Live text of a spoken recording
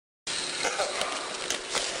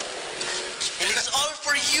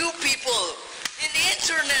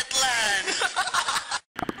internet land.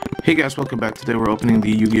 Hey guys, welcome back. Today we're opening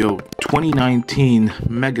the Yu-Gi-Oh! 2019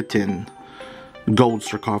 Megaton Gold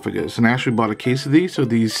Sarcophagus, and I actually bought a case of these. So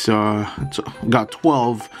these got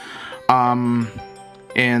 12, yeah,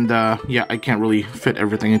 I can't really fit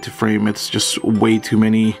everything into frame. It's just way too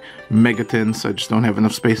many Megatons. I just don't have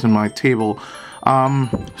enough space on my table.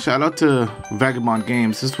 Shout out to Vagabond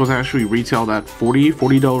Games. This was actually retailed at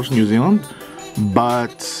 $40 New Zealand,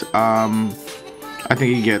 but I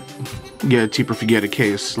think you get it cheaper if you get a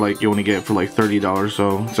case. Like, you only get it for like $30,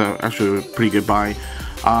 so it's actually a pretty good buy.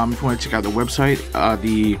 If you want to check out the website,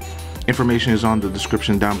 the information is on the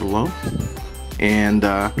description down below. And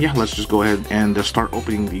yeah, let's just go ahead and start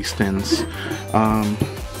opening these tins. Yeah,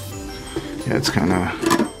 it's kind of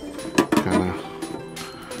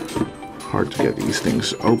hard to get these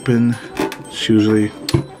things open. It's usually,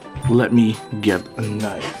 let me get a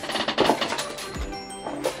knife.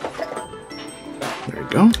 There we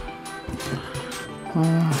go.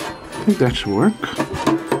 I think that should work.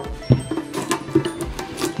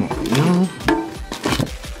 There we go.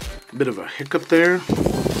 Bit of a hiccup there.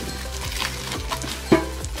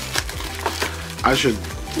 I should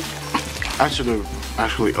have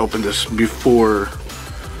actually opened this before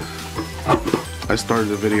I started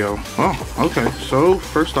the video. Oh, okay. So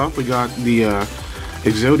first off, we got the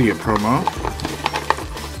Exodia promo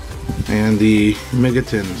and the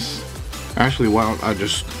Megatons. Actually, why don't I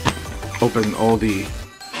just open all the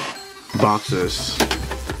boxes,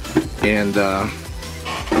 and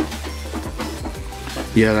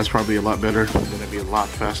yeah, that's probably a lot better. It's gonna be a lot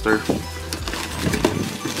faster.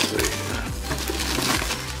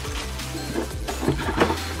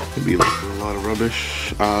 Be like a lot of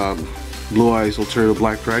rubbish. Blue Eyes Ulterior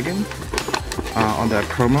Black Dragon on that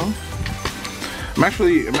promo. I'm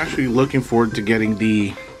actually looking forward to getting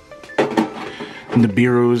the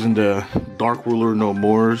Nibiru's and the Dark Ruler No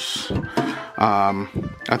Mores.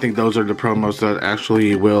 I think those are the promos that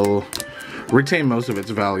actually will retain most of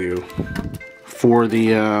its value for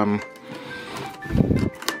the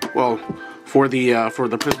for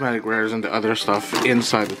the prismatic rares and the other stuff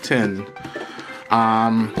inside the tin.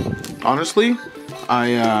 Honestly, I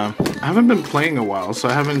haven't been playing a while, so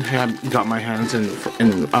I haven't got my hands on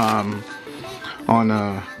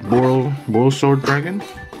Borrelsword Dragon.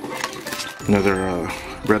 Another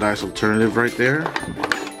Red Eyes alternative right there.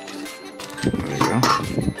 There you go.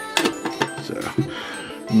 So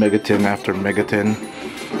Megaton after Megaton.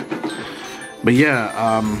 But yeah,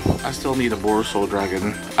 I still need a Borrelsword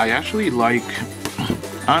Dragon. I actually like,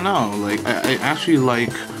 I don't know, like I actually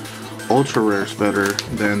like ultra rares better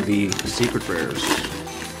than the secret rares.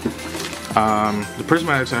 The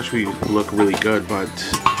prismatics actually look really good, but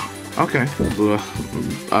okay.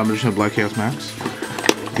 Magician of Black Chaos Max.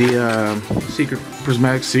 The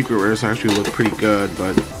prismatic secret rares actually look pretty good,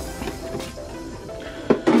 but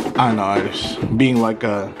I don't know. I just, being like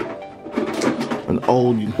an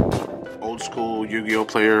old school Yu-Gi-Oh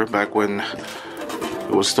player back when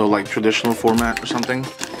it was still like traditional format or something.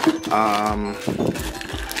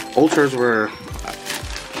 Ultras were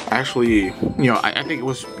actually, you know, I think it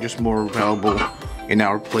was just more available in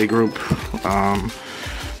our play group.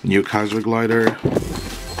 New Kaiser Glider.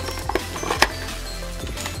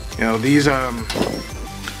 You know, these,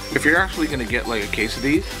 if you're actually gonna get like a case of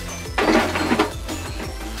these,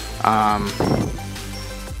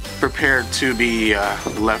 prepared to be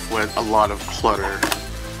left with a lot of clutter.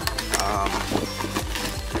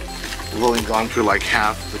 I've only gone through like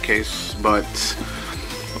half the case, but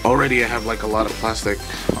already I have like a lot of plastic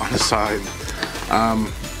on the side.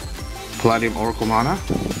 Palladium Oracle Mana. And,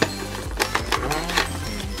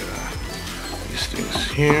 these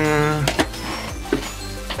things here.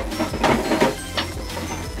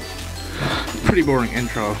 Pretty boring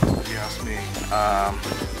intro, if you ask me.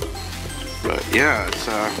 But yeah, it's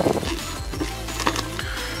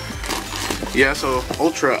yeah. So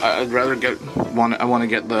Ultra, I'd rather get one. I want to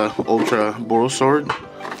get the Ultra Borrelsword,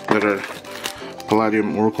 that are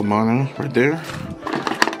Palladium Oracle Mana right there.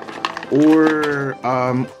 Or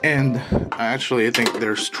and actually, I think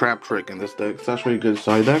there's Trap Trick in this deck. It's actually a good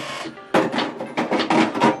side deck.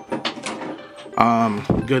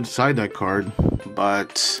 Good side deck card,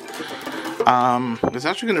 but it's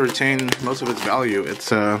actually going to retain most of its value.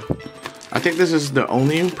 It's I think this is the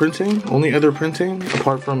only other printing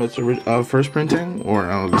apart from its first printing, or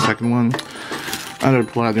the second one. Under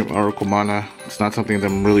Palladium Oracle Mana. It's not something that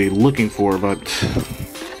I'm really looking for, but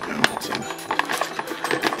you know,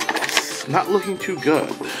 it's not looking too good.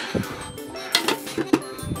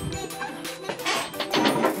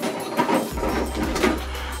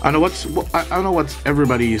 I don't know what's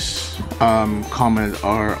everybody's comment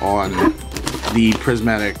are on the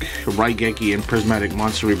prismatic Raigeki and prismatic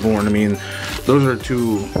Monster Reborn. I mean, those are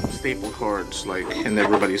two staple cards, like, in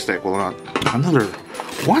everybody's deck. Well, not another.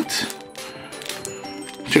 What?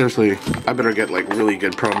 Seriously, I better get like really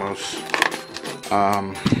good promos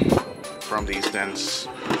from these dents.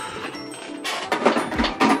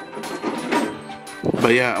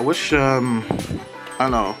 But yeah, I wish I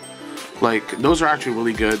don't know, like, those are actually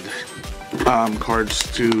really good cards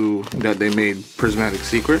too that they made Prismatic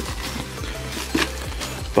Secret.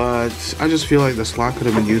 But I just feel like the slot could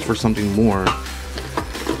have been used for something more.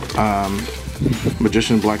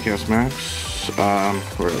 Magician Black Chaos Max,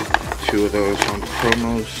 or 2 of those on the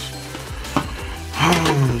promos.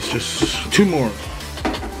 Oh, it's just 2 more.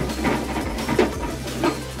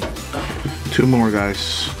 2 more,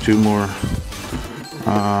 guys. 2 more.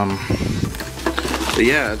 But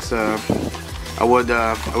yeah, it's I would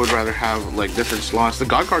rather have like different slots. The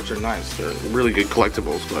God cards are nice. They're really good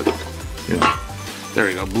collectibles, but you know. There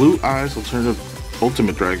you go. Blue Eyes Alternative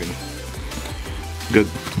Ultimate Dragon. Good.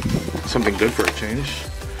 Something good for a change.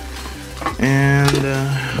 And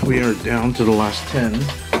we are down to the last 10.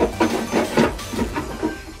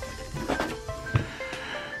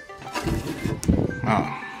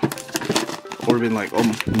 Would have been like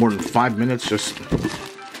more than 5 minutes just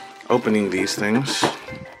opening these things.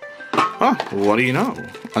 Oh, what do you know?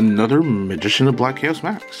 Another Magician of Black Chaos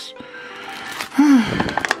Max.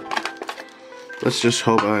 Let's just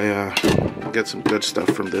hope I get some good stuff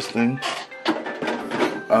from this thing.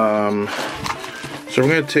 So we're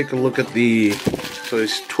going to take a look at the, so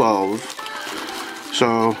it's 12.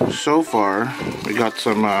 So far, we got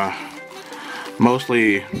some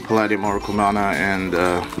mostly Palladium Oracle Mana and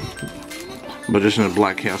Magician of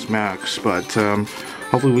Black Chaos Max, but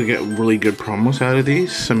hopefully we get really good promos out of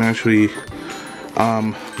these. I'm actually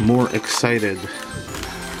more excited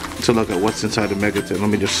to look at what's inside the Megaton. Let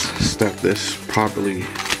me just stack this properly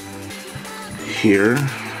here.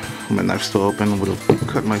 My knife's still open. I would have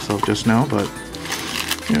cut myself just now, but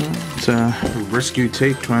you know, it's a risk you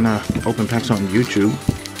take trying to open packs on YouTube.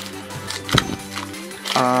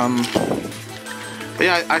 But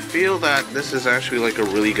yeah, I feel that this is actually like a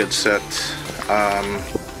really good set.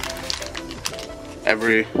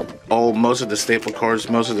 Most of the staple cards,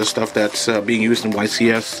 most of the stuff that's being used in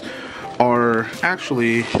YCS are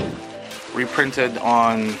actually reprinted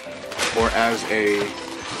on, or as a,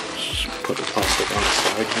 just put the plastic on the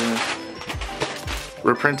side here,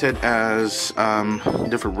 reprinted as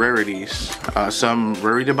different rarities. Some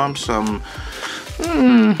rarity bumps, some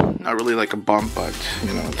not really like a bump, but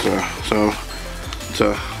you know, it's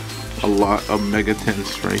a lot of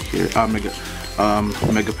megatins right here,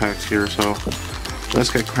 mega packs here. So let's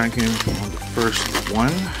get cranking on the first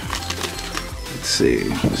one. Let's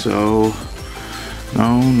see. So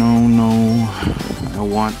no, I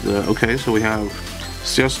want the, okay, so we have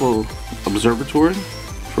Cecil Observatory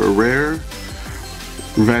for a rare,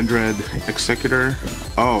 Vandred Executor.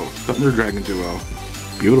 Oh, Thunder Dragon Duo,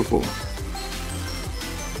 beautiful.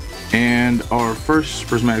 And our first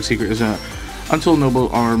Prismatic Secret is until noble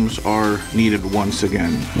arms are needed once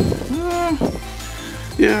again.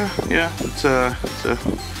 Yeah, it's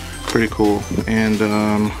pretty cool. And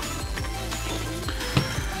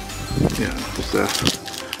yeah, just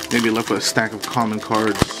maybe left with a stack of common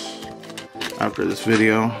cards after this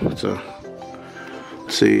video. So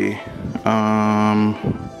let's see,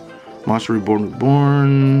 Monster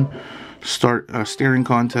Reborn, steering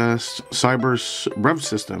contest, Cyber's Rev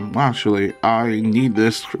System. Well, actually, I need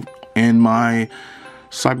this in my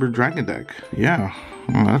Cyber Dragon deck. Yeah,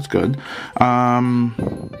 well, that's good.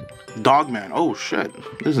 Dogman. Oh shit,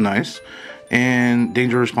 this is nice. And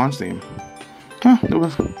Danger Response Team. Huh,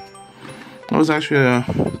 that was actually a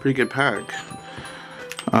pretty good pack.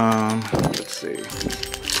 Let's see.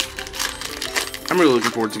 I'm really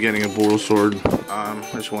looking forward to getting a Borrelsword.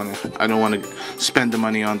 I don't want to spend the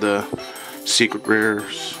money on the secret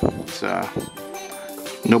rares. It's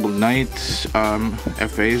Noble Knight,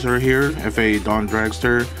 FAs are here. FA Dawn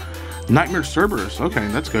Dragster, Nightmare Cerberus, okay,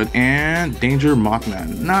 that's good, and Danger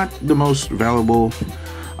Mothman. Not the most valuable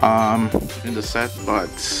in the set, but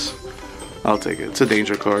I'll take it. It's a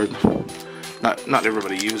danger card. Not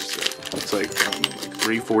everybody uses it. It's like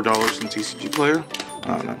 $3-4 in TCG Player.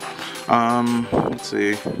 I don't know. Let's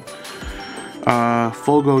see.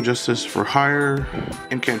 Full Go Justice for Hire,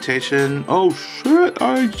 Incantation. Oh shit!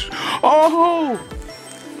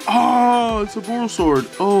 Oh, it's a Borrelsword.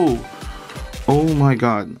 Oh my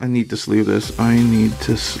god! I need to sleeve this.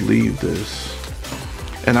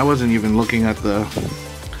 And I wasn't even looking at the.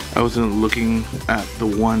 I wasn't looking at the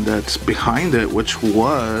one that's behind it, which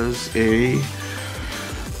was a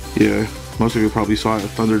most of you probably saw it,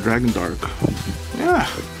 Thunder Dragon Dark. Yeah,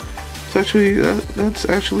 it's actually that's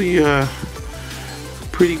actually a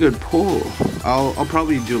pretty good pull. I'll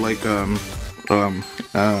probably do like a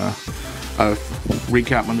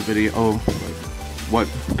recap on the video. Oh, like what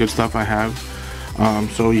good stuff I have.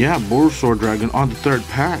 So yeah, Borrelsword Dragon on the 3rd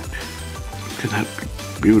pack. Look at that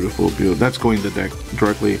beautiful. That's going to the deck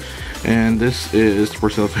directly, and this is for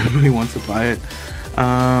sale if anybody wants to buy it.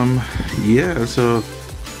 Yeah, so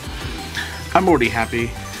I'm already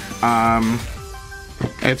happy.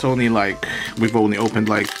 It's only like we've only opened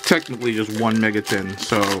like technically just 1 Megaton,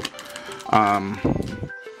 so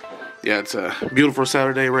yeah, it's a beautiful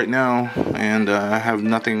Saturday right now, and I have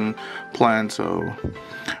nothing planned. So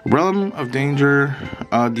Realm of Danger,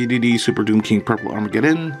 DDD Super Doom King Purple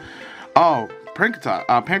Armageddon. Oh,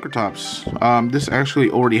 Pankratops. This actually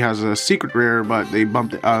already has a secret rare, but they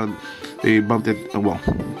bumped it. Well,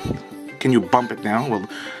 can you bump it now? Well,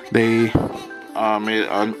 they made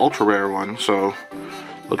an ultra rare one. So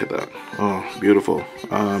look at that. Oh, beautiful.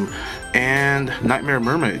 And Nightmare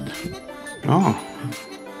Mermaid. Oh,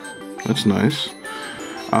 that's nice.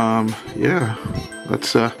 Yeah,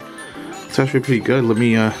 that's actually pretty good. Let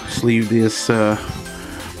me sleeve this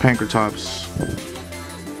Pankratops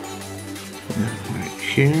right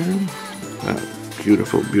here.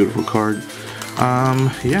 Beautiful card.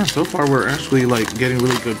 Yeah, so far we're actually like getting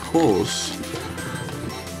really good pulls.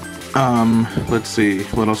 Let's see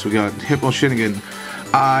what else we got. Hippo Shinnigan.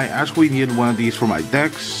 I actually needed one of these for my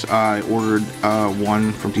decks. I ordered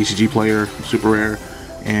one from TCG Player, super rare,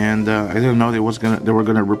 and I didn't know they were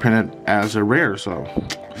gonna reprint it as a rare, so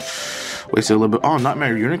wasted a little bit. Oh,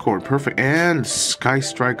 Nightmare Unicorn, perfect, and Sky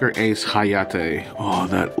Striker Ace Hayate. Oh,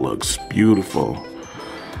 that looks beautiful.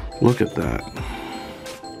 Look at that.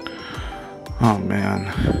 Oh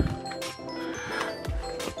man.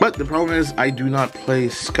 But the problem is I do not play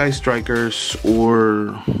Sky Strikers,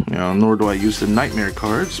 or nor do I use the Nightmare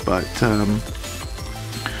cards, but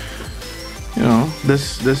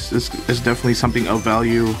this is definitely something of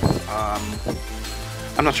value.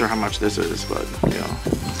 I'm not sure how much this is, but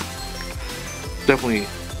definitely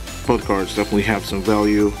both cards definitely have some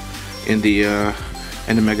value in the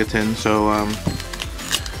Megaton. So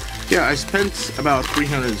yeah, I spent about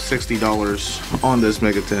 $360 on this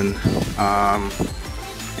Megaton,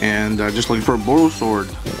 and just looking for a Borrelsword.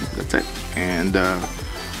 That's it. And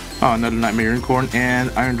another Nightmare Unicorn and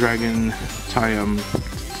Iron Dragon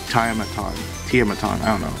Tiamaton. I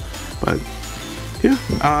don't know, but yeah,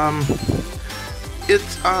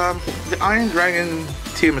 it's the Iron Dragon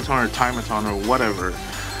Tiamaton or Tiamaton or whatever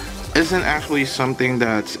isn't actually something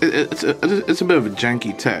that's it's a bit of a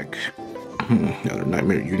janky tech. Another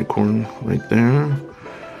Nightmare Unicorn right there.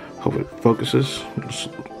 Hope it focuses. Just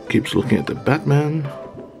keeps looking at the Batman.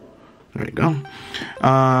 There you go.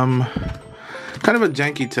 Kind of a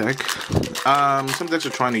janky tech. Some decks are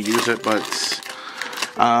trying to use it, but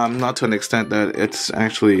not to an extent that it's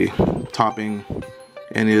actually topping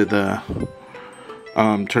any of the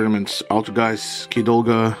tournaments. Altergeist,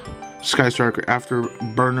 Kidolga, Sky Striker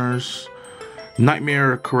Afterburners,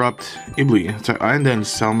 Nightmare Corrupt Ibli, and then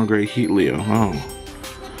Salamangreat Heat Leo. Oh,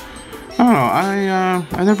 I don't know.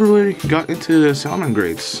 I never really got into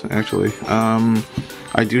Salamangreats actually.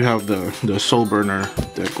 I do have the Soul Burner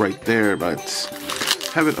deck right there, but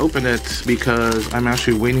haven't opened it because I'm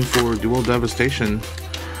actually waiting for Dual Devastation,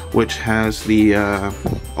 which has the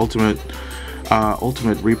ultimate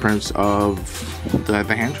reprints of the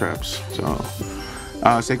hand traps. So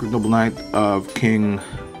Sacred Noble Knight of King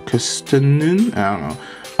Kustanin, I don't know.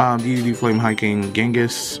 DDD Flame Hiking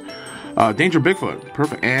Genghis, Danger Bigfoot,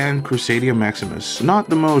 perfect, and Crusadia Maximus. Not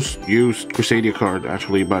the most used Crusadia card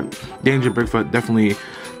actually, but Danger Bigfoot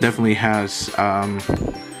definitely has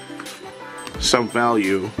some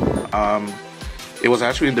value. It was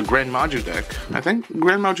actually in the Grand Maju deck. I think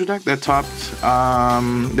Grand Maju deck that topped.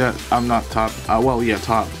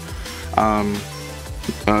 Topped.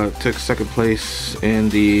 Took second place in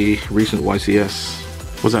the recent YCS.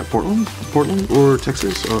 Was that Portland or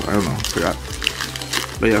Texas? Oh, I don't know. Forgot.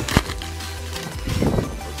 But yeah.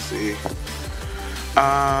 Let's see.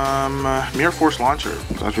 Mirror Force Launcher.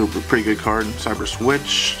 That's a pretty good card. Cyber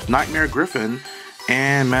Switch, Nightmare Griffin,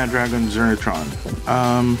 and Mad Dragon Zernitron.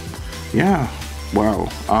 Yeah. Wow.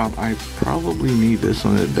 I probably need this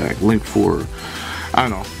on the deck. Link 4. I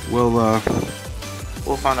don't know.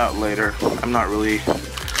 We'll find out later.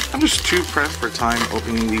 I'm just too pressed for time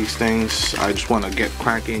opening these things. I just want to get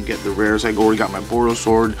cracking, get the rares. I already got my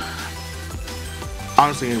Borrelsword.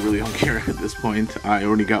 Honestly, I really don't care at this point. I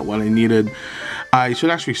already got what I needed. I should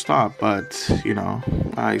actually stop, but you know,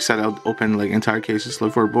 I said I'll open like entire cases,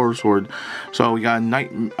 look for a Borrelsword. So we got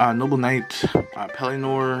Noble Knight,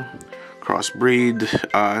 Pellinor, Crossbreed,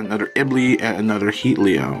 another Ibly, and another Heat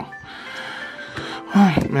Leo.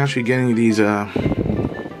 I'm actually getting these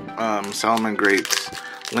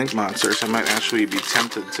Salamangreat Link monsters. I might actually be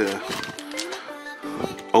tempted to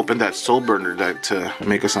open that Soulburner deck to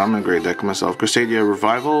make a Salamangreat deck myself. Crusadia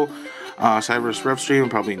Revival, Cyberus Revstream,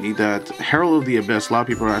 probably need that. Herald of the Abyss, a lot of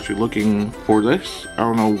people are actually looking for this. I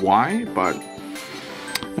don't know why, but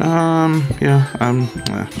yeah,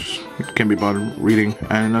 just can't be bothered reading.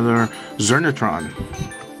 And another Zernatron.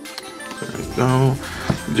 There we go.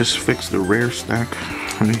 Just fix the rare stack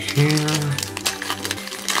right here.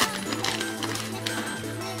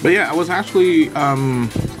 But yeah, I was actually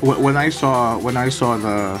when I saw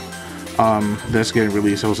the this getting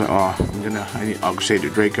released, I was like, oh, I need Crusader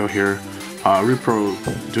Draco here. Repro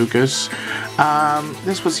Ducas.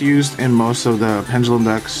 This was used in most of the Pendulum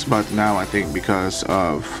decks, but now I think because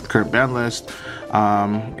of the current ban list,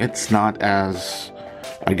 it's not as,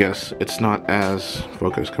 I guess, it's not as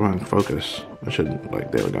focused. Come on, focus. I should,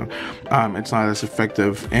 like, there we go. It's not as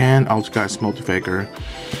effective, and also got Smolterfaker.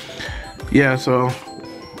 Yeah, so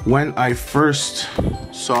when I first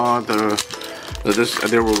saw they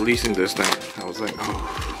were releasing this thing, I was like,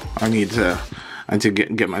 oh, I need to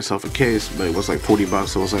get myself a case, but it was like $40.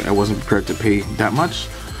 So I was like, I wasn't prepared to pay that much.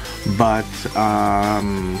 But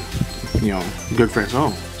you know, good friends.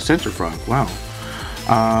 Oh, Center Frog. Wow.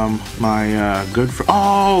 My good friend.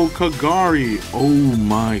 Oh, Kagari. Oh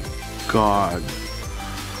my God.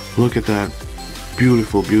 Look at that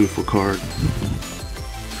beautiful, beautiful card.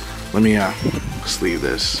 Let me sleeve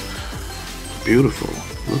this. Beautiful.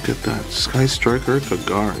 Look at that. Sky Striker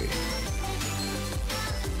Kagari.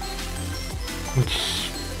 It's,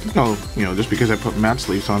 you know, just because I put matte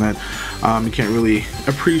sleeves on it, you can't really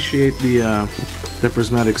appreciate the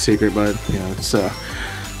prismatic secret, but you know, it's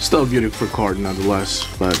still a beautiful card nonetheless.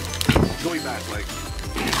 But going back, like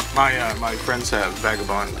my friends have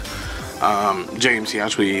Vagabond. James, he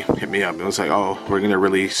actually hit me up and was like, oh, we're gonna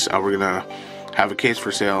release, we're gonna have a case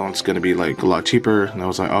for sale, and it's gonna be like a lot cheaper. And I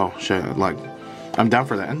was like, oh shit, like I'm down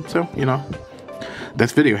for that. And so, you know, that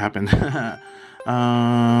video happened.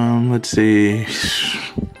 Let's see.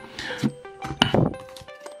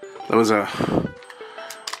 That was a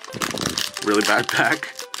really bad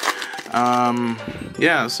pack.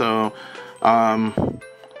 Yeah, so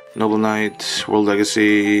Noble Knight, World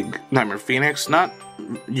Legacy, Nightmare Phoenix, not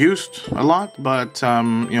used a lot, but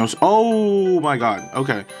you know, oh my God,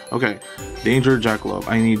 okay, Danger Jackalope.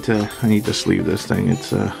 I need to sleeve this thing.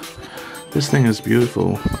 It's this thing is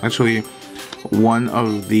beautiful. Actually, one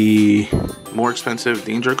of the more expensive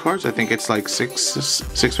Danger cards. I think it's like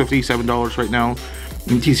 $6.57 right now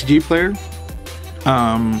in TCG Player.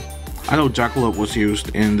 I know Jackalope was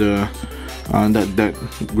used in the that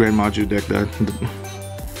Grand Maju deck that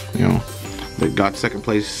you know that got second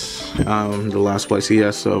place the last place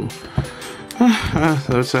CS. So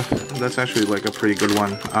that's actually like a pretty good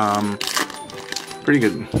one. Pretty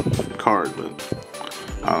good card, but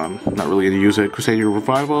not really gonna use it. Crusader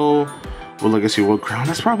Revival, World Legacy, World Crown.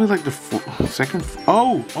 That's probably like the second.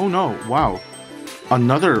 Oh no! Wow,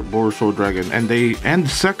 another Borrelsword Dragon, and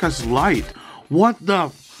Sekka's Light. What?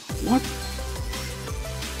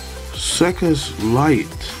 Sekka's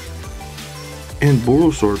Light and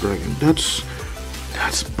Borrelsword Dragon.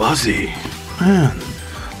 That's buzzy, man.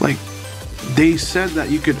 Like, they said that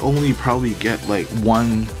you could only probably get like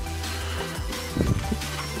one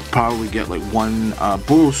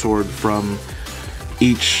Borrelsword from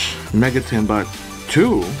each Megaton, but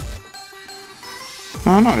two?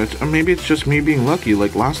 I don't know, maybe it's just me being lucky.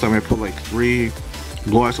 Like last time I put like 3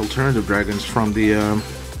 Blue Eyes Alternative Dragons from the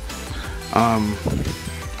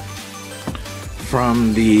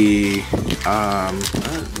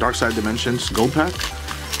Dark Side Dimensions Gold Pack.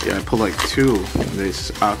 Yeah, I put like 2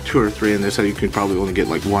 or 3, and they said you could probably only get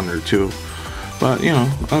like 1 or 2. But you know,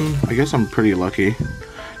 I guess I'm pretty lucky.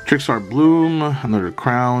 Trickstar Bloom, another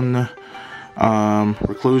Crown,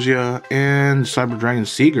 Reclusia, and Cyber Dragon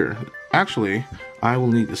Seeger. Actually, I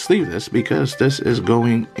will need to sleeve this because this is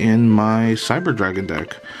going in my Cyber Dragon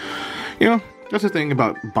deck. You know, that's the thing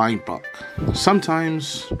about buying bulk.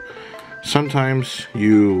 Sometimes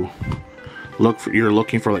you're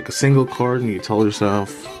looking for like a single card, and you tell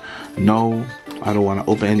yourself, no, I don't want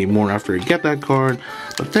to open any more after I get that card.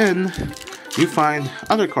 But then you find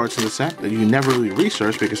other cards in the set that you never really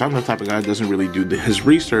research, because I'm the type of guy that doesn't really do his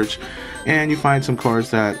research, and you find some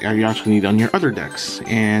cards that you actually need on your other decks,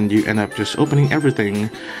 and you end up just opening everything,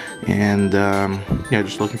 and yeah,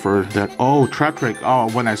 just looking for that. Oh, Trap Trick. Oh,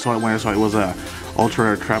 when I saw it was a ultra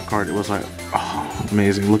rare trap card. It was like, oh,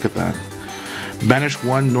 amazing. Look at that. Banish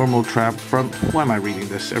one normal trap from, why am I reading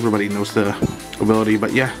this? Everybody knows the ability,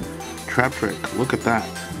 but yeah, Trap Trick. Look at that.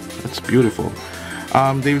 That's beautiful.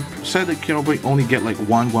 They said that you can only get like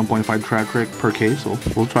 1.5 Trap Trick per case, so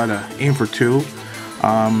we'll try to aim for 2.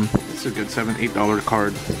 It's a good $7-8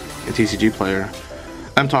 card, a TCG player.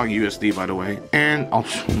 I'm talking USD, by the way, and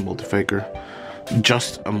multi-faker,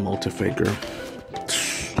 just a multi-faker.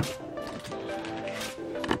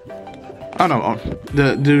 Oh no,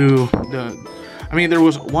 I mean, there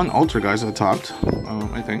was one Ultra, guys, that topped,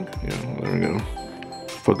 I think. Yeah, there we go.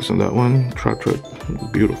 Focus on that one. Trap Trick.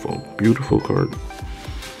 Beautiful, beautiful card.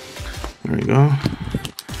 There you go.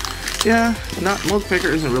 Yeah, multi-faker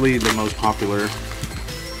isn't really the most popular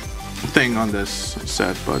thing on this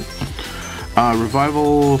set, but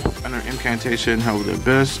Revival, under Incantation, Hell of the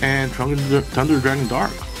Abyss, and Thunder Dragon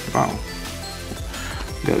Dark. Wow.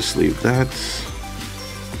 Gotta sleeve that.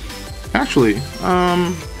 Actually,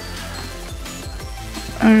 I'm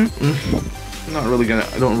not really gonna.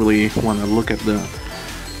 I don't really want to look at the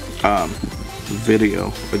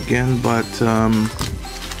video again, but I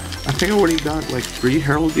think I already got like 3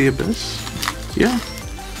 Herald of the Abyss. Yeah.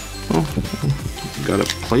 Well, got a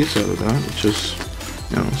place out of that, which is,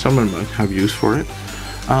 you know, someone might have use for it.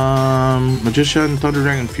 Magician, Thunder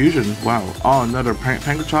Dragon Fusion. Wow. Oh, another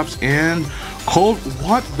Pankratops and Cold.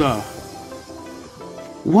 What the?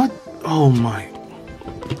 What? Oh my.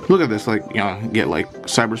 Look at this, like, you know, get like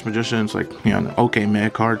Cyber's Magician, it's like, you know, okay meh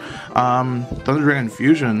card. Thunder Dragon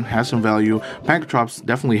Fusion has some value. Pankratops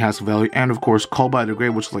definitely has some value, and of course Called by the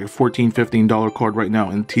Grave, which is like a $14-15 card right now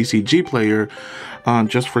in TCG player,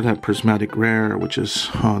 just for that prismatic rare, which is,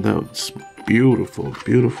 oh, that's beautiful,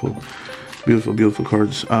 beautiful, beautiful, beautiful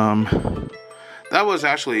cards. That was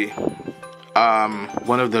actually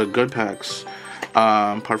one of the good packs.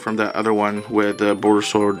 Apart from that other one with the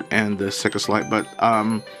Borrelsword and the Second Light, but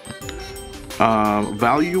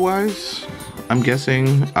value-wise, I'm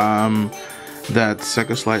guessing that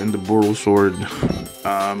Second Light and the Borrelsword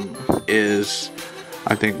is,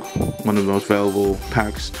 I think, one of the most valuable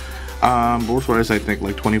packs. Borrelsword is, I think,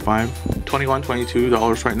 like $21,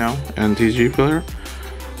 $22 right now, and TCG player.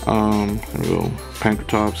 There we go.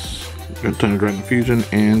 Pankratops, Thunder Dragon Fusion,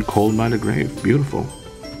 and Cold by the Grave. Beautiful.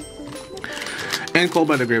 And Cold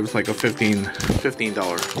by the Grave is like a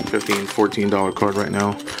 $14 card right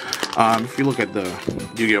now. If you look at the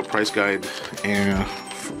Yu-Gi-Oh! Price guide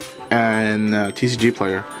and TCG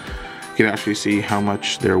player, you can actually see how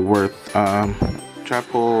much they're worth. Trap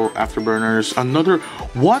Hole, Afterburners, another.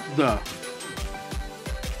 What the?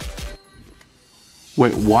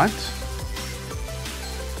 Wait, what?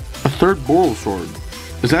 A third Borrelsword.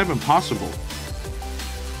 Is that even possible?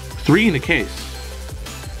 3 in the case.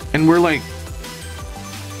 And we're like.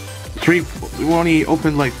 We only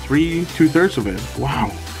opened like 2/3 of it. Wow.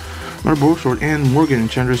 Our Borrelsword and Morgan,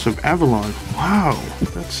 Enchantress of Avalon. Wow.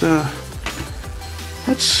 That's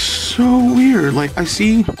so weird. Like I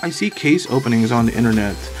see case openings on the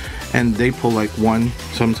internet, and they pull like 1,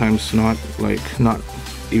 sometimes not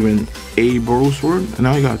even a Borrelsword, and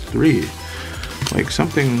now I got 3. Like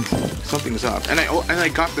something's up. And I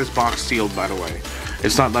got this box sealed, by the way.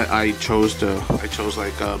 It's not like I chose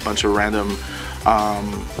like a bunch of random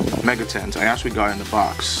Megatons. I actually got in the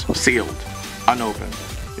box, sealed, unopened,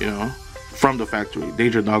 you know, from the factory.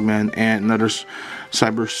 Danger Dogman and another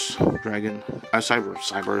Cyber Dragon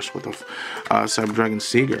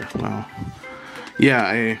Seeger. Wow.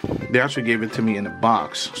 Yeah, they actually gave it to me in a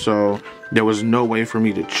box, so there was no way for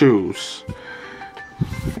me to choose,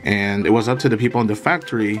 and it was up to the people in the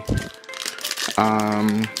factory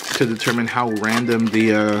to determine how random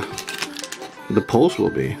the pulls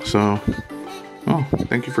will be. So, oh,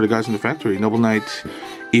 thank you for the guys in the factory. Noble Knight,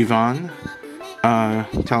 Yvonne,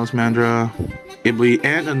 Talismandra, Ibli,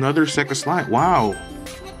 and another Second Light. Wow.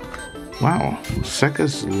 Wow.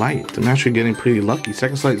 Second Light. I'm actually getting pretty lucky.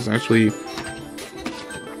 Second Light is actually,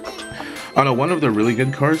 oh no, one of the really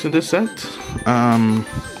good cards in this set. And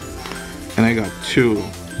I got 3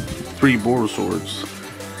 Borrelswords.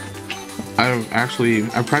 I've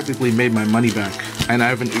practically made my money back, and I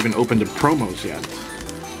haven't even opened the promos yet.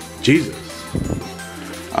 Jesus.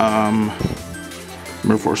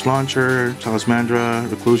 Merforce Launcher, Talismandra,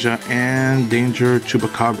 Reclusia, and Danger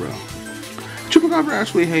Chupacabra. Chupacabra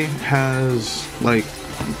actually has like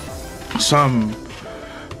some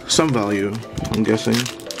value, I'm guessing.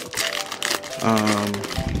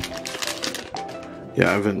 Yeah,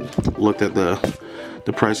 I haven't looked at the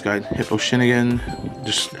price guide. Hippo Shinnigan.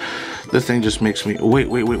 Just this thing just makes me wait.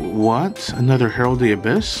 What? Another Herald of the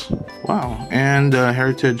Abyss? Wow. And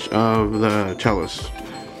Heritage of the Chalice.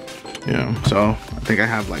 Yeah. So I think I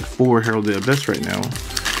have like 4 Herald of the Abyss right now.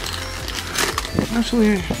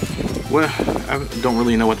 Actually, well, I don't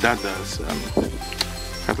really know what that does.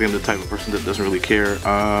 Probably I'm the type of person that doesn't really care.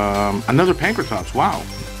 Another Pankratops. Wow.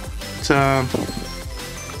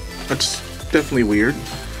 That's definitely weird.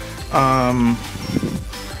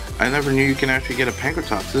 I never knew you can actually get a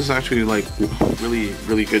Pankratops. This is actually like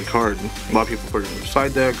really good card. A lot of people put it in their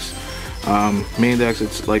side decks. Main decks,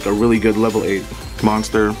 it's like a really good level 8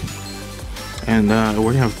 monster. And I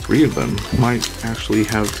already have 3 of them. Might actually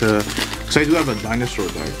have to, because I do have a dinosaur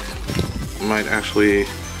deck. Might actually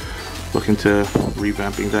look into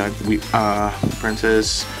revamping that.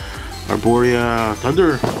 Princess, Arborea,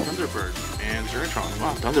 Thunderbird, and Zeratron.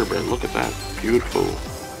 Wow, Thunderbird, look at that. Beautiful.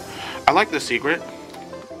 I like the secret.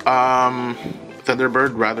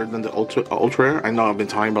 Thunderbird rather than the ultra. I know I've been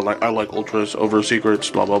talking about like I like ultras over secrets,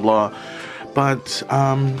 blah blah blah. But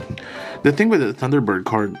the thing with the Thunderbird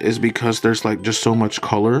card is because there's like just so much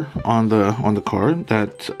color on the card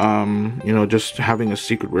that you know, just having a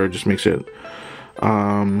secret rare just makes it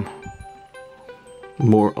a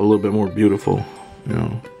little bit more beautiful, you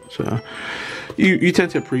know. So you tend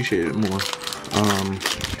to appreciate it more.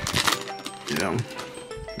 You know.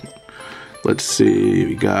 Let's see,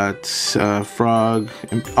 we got Frog.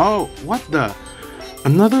 And, oh, what the?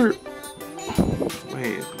 Another.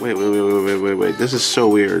 Wait. This is so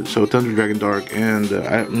weird. So Thunder Dragon Dark, and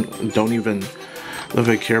I don't even know if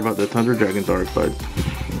I care about the Thunder Dragon Dark, but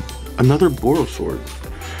another Borrelsword.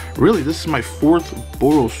 Really, this is my 4th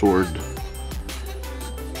Borrelsword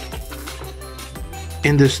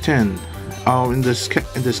in this tin. Oh, in this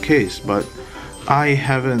case, but I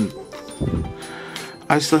haven't.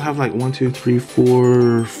 I still have like 1, 2, 3,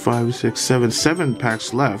 4, 5, 6, 7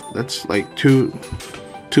 packs left. That's like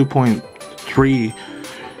 2.3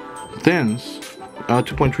 thins,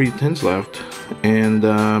 2.3 tins left, and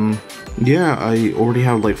yeah, I already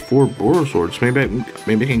have like 4 Borrelswords.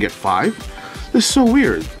 Maybe I can get 5. This is so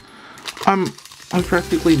weird. I've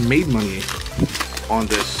practically made money on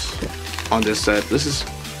this set. This is,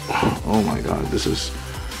 oh my god, this is.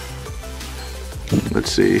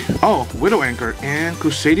 Let's see. Oh, Widow Anchor and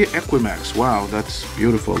Crusadia Equimax. Wow, that's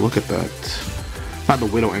beautiful. Look at that. Not the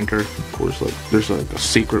Widow Anchor, of course. Like, there's like a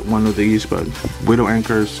secret one of these, but Widow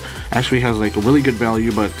Anchors actually has like a really good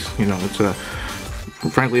value. But you know, it's a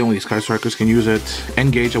frankly only Sky Strikers can use it.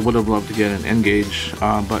 Engage. I would have loved to get an Engage,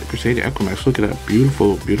 but Crusadia Equimax. Look at that,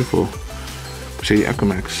 beautiful Crusadia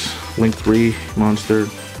Equimax. Link 3 monster.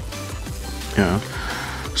 Yeah.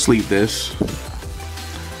 Sleeve this.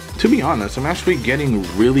 To be honest, I'm actually getting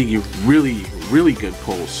really good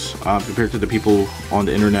pulls compared to the people on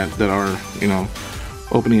the internet that are, you know,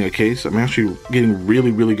 opening a case. I'm actually getting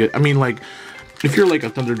really good. I mean, like, if you're like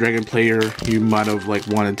a Thunder Dragon player, you might have like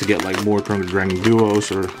wanted to get like more Thunder Dragon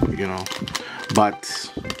duos, or you know,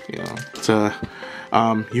 but you know, it's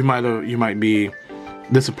you might be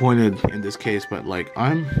disappointed in this case. But like,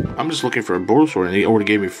 I'm just looking for a Borrelsword, and he already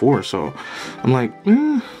gave me 4, so I'm like,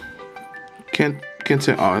 can't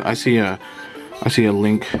say. Oh, I see a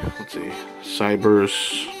link. Let's see,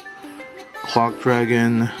 Cyber's Clock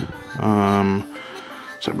Dragon,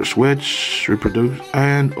 Cyber Switch, Reproduce,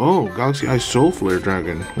 and oh, Galaxy Eye Soul Flare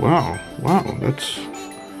Dragon. Wow, that's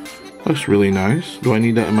really nice. Do I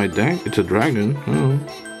need that in my deck? It's a dragon. Oh,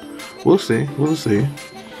 we'll see.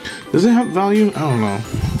 Does it have value? I don't know.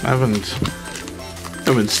 I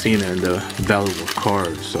haven't seen it in the value of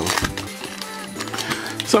cards, so.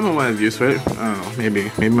 Some of my views for it. I don't know. Maybe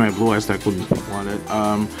my Blue Eyes deck would want it.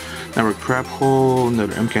 Network Trap Hole,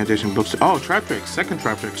 another Incantation Books. Oh, Trap Trick, second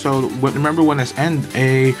Trap Trick. So remember when I end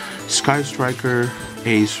a Sky Striker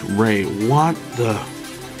Ace Ray? What the?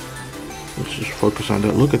 Let's just focus on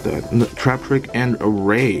that. Look at that. Trap Trick and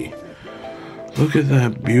Array. Look at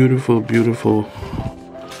that beautiful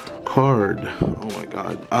card. Oh my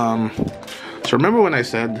god. So remember when I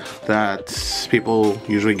said that people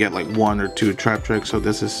usually get like 1 or 2 Trap Tricks? So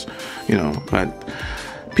this is, you know, but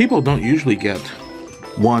people don't usually get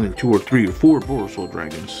 1 and 2 or 3 or 4 Borrelsword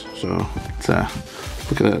Dragons. So it's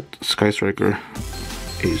look at that Sky Striker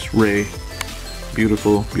Ace Ray,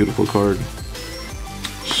 beautiful card.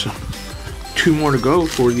 So 2 more to go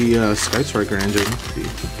for the Sky Striker engine. You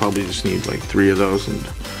probably just need like 3 of those and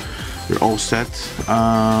you're all set.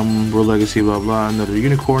 World Legacy, blah blah. Another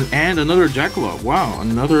Unicorn and another Jackalope. Wow,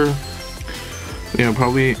 another. You know,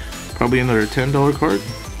 probably another $10 card.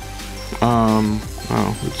 Wow,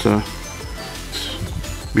 it's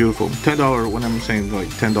beautiful. $10, when I'm saying like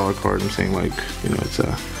 $10 card, I'm saying like, you know, it's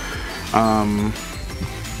a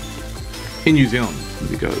in New Zealand,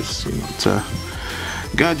 because you know it's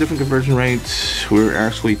got different conversion rates. We're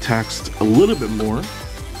actually taxed a little bit more.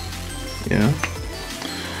 Yeah.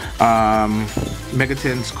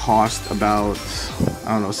 Megatins cost about,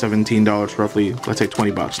 I don't know, $17 roughly. Let's say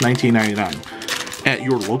 $20, $19.99 at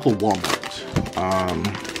your local Walmart.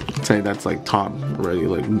 I'd say that's like top already,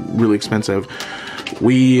 like really expensive.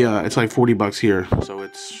 It's like $40 here, so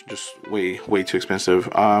it's just way too expensive.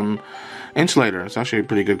 Insulator, it's actually a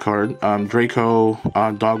pretty good card. Draco,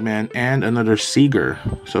 Dogman, and another Seeger.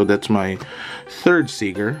 So that's my third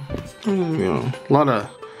Seeger. You know, a lot of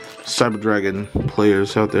Cyber Dragon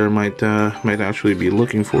players out there might actually be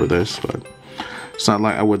looking for this, but it's not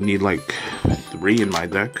like I would need like 3 in my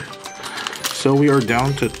deck. So we are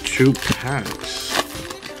down to 2 packs.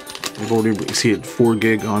 I've already exceeded 4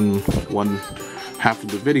 gig on one half of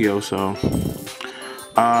the video, so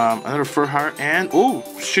another Fur Hire, and oh,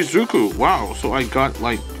 Shizuku. Wow, so I got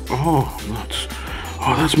like,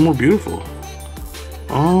 that's more beautiful.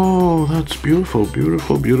 Oh, that's beautiful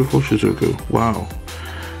Shizuku. Wow,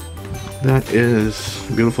 that is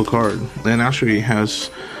a beautiful card, and actually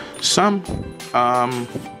has some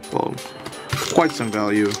well, quite some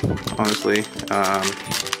value, honestly. There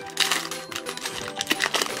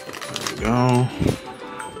we go.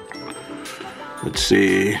 Let's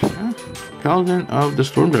see. Paladin of the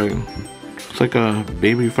Storm Dragon. It's like a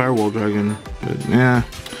baby firewall dragon, but yeah.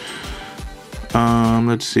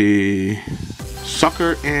 Let's see.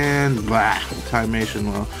 Sucker and Timation.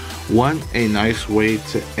 Well, what a nice way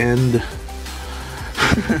to end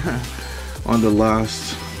on the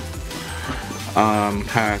last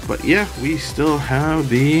pack. But yeah, we still have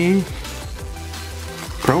the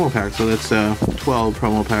promo pack, so that's 12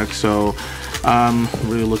 promo packs. So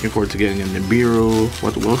really looking forward to getting a Nibiru,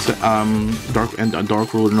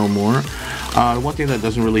 Dark Ruler No More. One thing that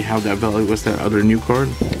doesn't really have that value was that other new card.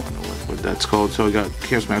 I don't know what that's called. So I got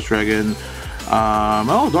Chaos Mask Dragon,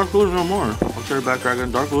 Dark Ruler No More, Ulterior Black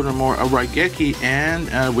Dragon, Dark Ruler No More, a Raigeki, and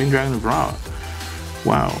Wind Dragon of Ra.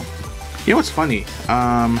 Wow. You know what's funny?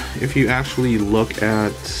 If you actually look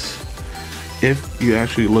at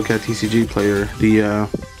TCG Player, the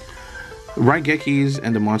Raigekis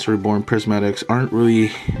and the Monster Reborn Prismatics aren't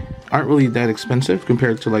really that expensive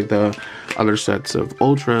compared to like the other sets of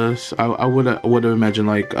Ultras. I would have imagined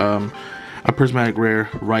like a Prismatic Rare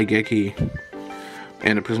Raigeki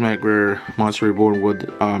and a Prismatic Rare Monster Reborn would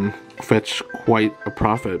fetch quite a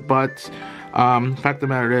profit. But fact of the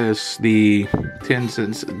matter is, the tin,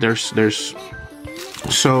 since there's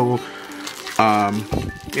so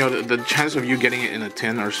you know, the chance of you getting it in a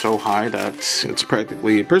tin are so high that it's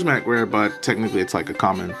practically a Prismatic Rare, but technically it's like a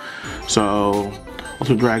common. So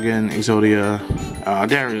Ultra Dragon, Exodia,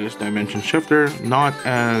 Darius, Dimension Shifter, not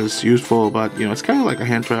as useful, but you know, it's kind of like a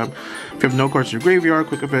hand trap. If you have no cards in your graveyard,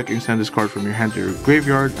 quick effect, you can send this card from your hand to your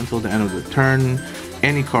graveyard until the end of the turn.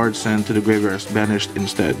 Any card sent to the graveyard is banished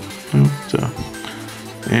instead.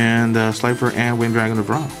 And Slifer and Wind Dragon of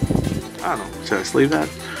Ra. I don't know, should I sleeve that?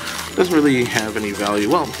 Doesn't really have any value.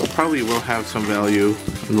 Well, probably will have some value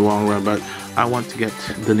in the long run, but I want to get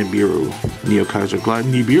the Nibiru, Neo Kaiser Glide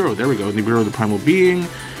Nibiru. There we go, Nibiru the Primal Being,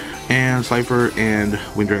 and Slifer and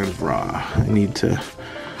Wind Dragon of Ra. I need to.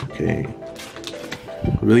 Okay,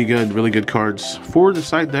 really good cards for the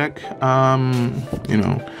side deck. You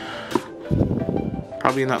know,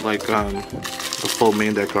 probably not like a full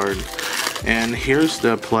main deck card. And here's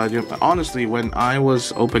the Palladium. Honestly, when I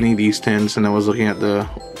was opening these tins and I was looking at the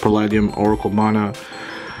Palladium Oracle Mana,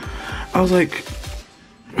 I was like,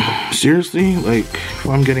 seriously? Like, if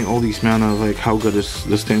I'm getting all these mana, like, how good is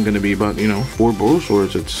this thing gonna be? But, you know, 4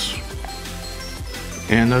 Borrelswords, it's...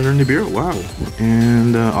 And another Nibiru, wow.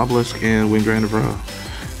 And Obelisk and Wind Dragon of Ra.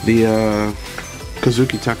 The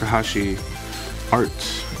Kazuki Takahashi art,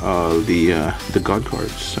 the God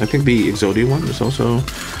cards. I think the Exodia one is also...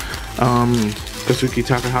 Kazuki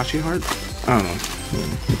Takahashi heart? I don't know.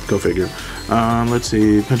 Go figure. Let's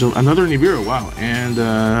see. Pendulum. Another Nibiru. Wow. And,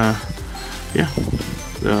 yeah.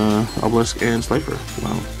 Obelisk and Slifer.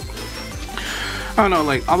 Wow. I don't know.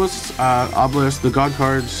 Like, Obelisk, the God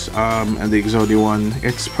cards, and the Exodia one,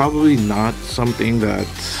 it's probably not something that,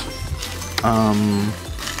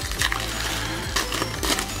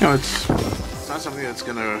 you know, it's not something that's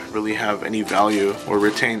gonna really have any value or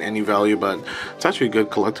retain any value, but it's actually a good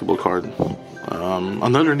collectible card.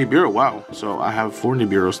 Another Nibiru, wow. So I have 4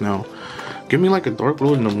 Nibirus now. Give me like a Dark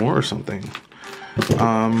Ruler No More or something.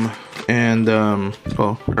 Well,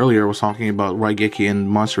 earlier I was talking about Raigeki and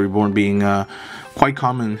Monster Reborn being quite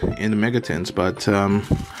common in the Megatins, but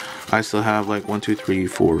I still have like 1, 2, 3,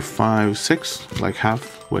 4, 5, 6, like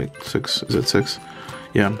half. Wait, 6? Is it 6?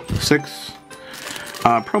 Yeah, 6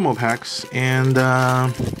 promo packs, and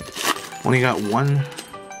only got 1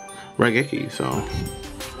 Raigeki. So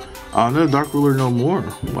another Dark Ruler No More.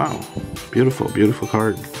 Wow, beautiful, beautiful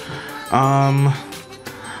card.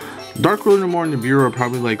 Dark Ruler No More in the Bureau are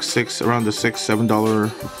probably like around the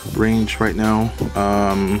 $6-7 range right now.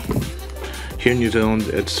 Here in New Zealand,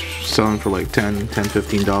 it's selling for like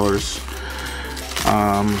 $10-15.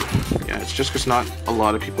 Yeah, it's just because not a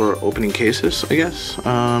lot of people are opening cases, I guess.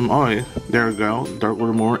 Oh, yeah, there we go. Dark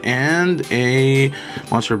Ruler More and a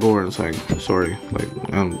Monster Reborn. It's like, sorry, like,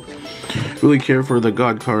 I don't really care for the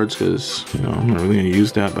God cards because, you know, I'm not really gonna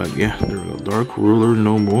use that. But yeah, there we go. Dark Ruler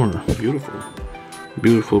No More. Beautiful.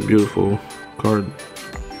 Beautiful, beautiful card.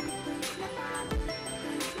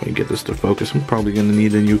 Let me get this to focus. I'm probably gonna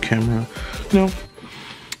need a new camera. You know,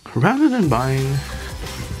 rather than buying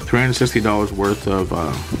 $360 worth of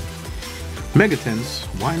Megatons,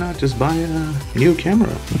 why not just buy a new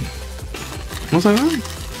camera? I was like, oh,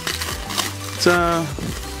 it's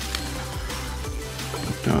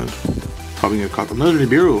probably gonna cost another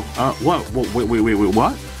Nibiru. What? Wait,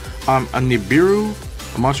 what? A Nibiru,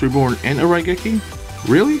 a Monster Reborn, and a Raigeki?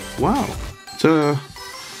 Really? Wow. It's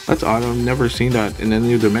that's odd. I've never seen that in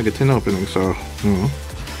any of the Megaton openings, so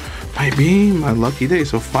might be my lucky day.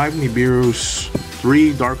 So 5 Nibirus,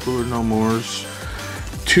 3 Dark Ruler No Mores,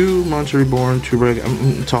 2 Monster Reborn, 2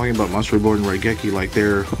 I'm talking about Monster Reborn and Raigeki like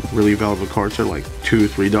they're really valuable cards. They're like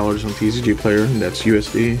 $2-3 on TCG Player, and that's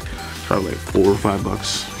USD. Probably like $4 or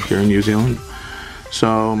 $5 here in New Zealand.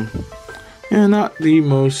 So yeah, not the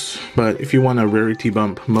most, but if you want a rarity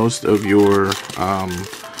bump most of your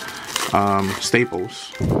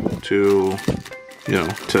staples to, you know,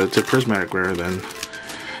 to prismatic rare, then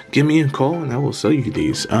give me a call and I will sell you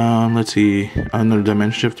these. Let's see, another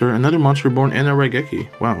Dimension Shifter, another Monster Reborn, and a Raigeki.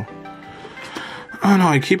 Wow. I don't know,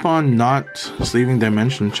 I keep on not sleeving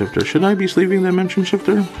Dimension Shifter. Should I be sleeving Dimension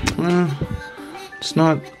Shifter? It's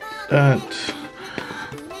not that.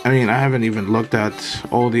 I mean, I haven't even looked at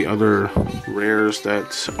all the other rares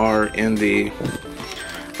that are in the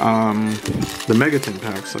Megaton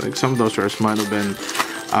packs. Like some of those rares might have been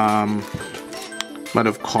might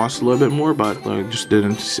have cost a little bit more, but I just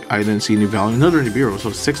didn't see any value. Another Nibiru, so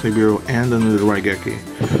 6 Nibiru and another Raigeki.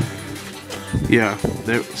 Yeah,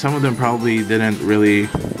 some of them probably didn't really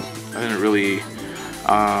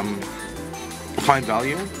find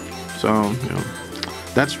value. So you know,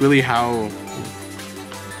 that's really how,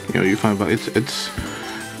 you know, you find value. It's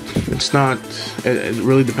not. It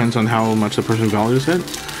really depends on how much the person values it,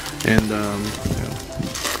 and you know,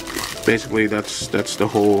 basically that's the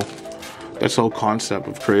whole concept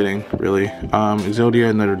of trading, really. Exodia,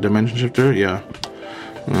 another Dimension Shifter, yeah.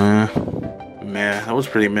 Meh, that was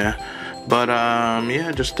pretty meh. But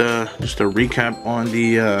yeah, just a recap on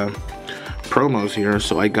the promos here.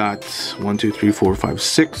 So I got 1, 2, 3, 4, 5,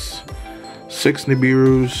 6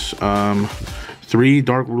 Nibirus, 3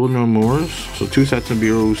 Dark Ruler No Mores, so 2 sets of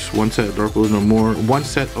Nibirus, 1 set of Dark Ruler No More, 1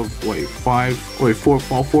 set of 4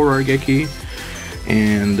 Raigeki,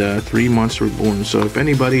 and 3 Monster Reborn. So if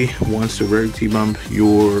anybody wants to rarity bump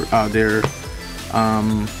your what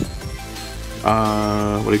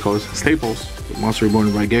do you call it, staples, Monster Reborn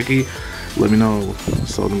and Raigeki, let me know, I'll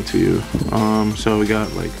sell them to you. So we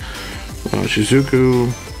got like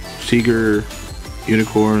Shizuku, Seeger,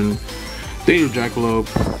 Unicorn, Danger Jackalope,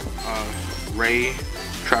 Ray,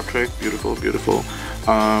 Trap Trick, beautiful, beautiful.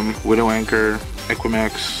 Widow Anchor,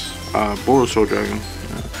 Equimax, Borrelsword Dragon.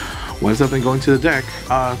 When something going to the deck,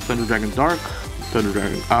 Thunder Dragon Dark, Thunder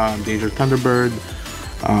Dragon, Danger Thunderbird,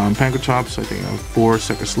 Pankratops, I think 4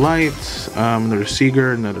 Second Light, another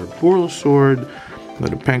Seeger, another Borrelsword,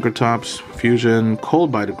 another Pankratops, Fusion,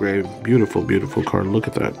 Cold by the Grave, beautiful, beautiful card, look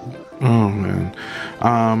at that. Oh man.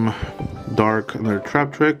 Dark, another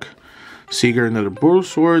Trap Trick, Seeger, another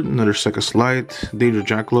Borrelsword, another Second Light, Danger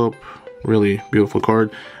Jackalope, really beautiful card.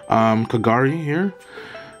 Kagari here,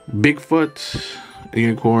 Bigfoot,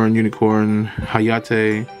 Unicorn,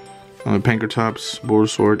 Hayate, Pankratops,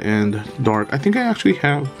 Borrelsword, and Dark. I think I actually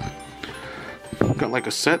have got like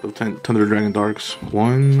a set of Thunder Dragon Darks.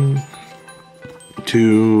 1,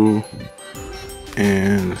 2,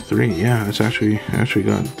 and 3. Yeah, it's actually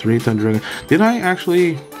got 3 Thunder Dragon. Did I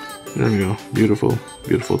actually? There we go. Beautiful,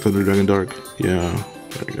 beautiful Thunder Dragon Dark. Yeah,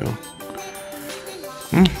 there we go.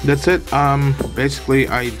 That's it. Basically,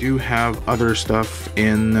 I do have other stuff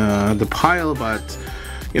in the pile, but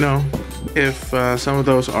you know, if some of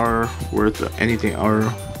those are worth anything,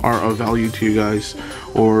 are of value to you guys,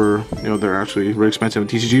 or you know, they're actually very expensive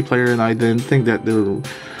TCG Player, and I didn't think that they were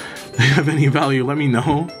they have any value, let me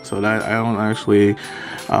know so that I don't actually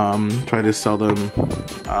try to sell them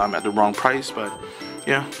at the wrong price. But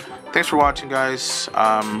yeah, thanks for watching, guys.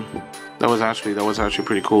 That was actually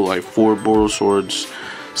pretty cool. Like 4 Borrelswords,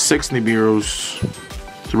 6 Nibiru's,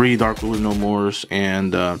 3 Dark Ruler No Mores,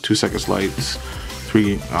 and 2 Second Lights.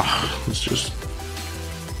 3. It's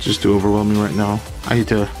just too overwhelming right now. I need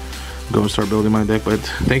to go and start building my deck. But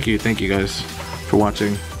thank you guys for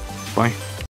watching. Bye.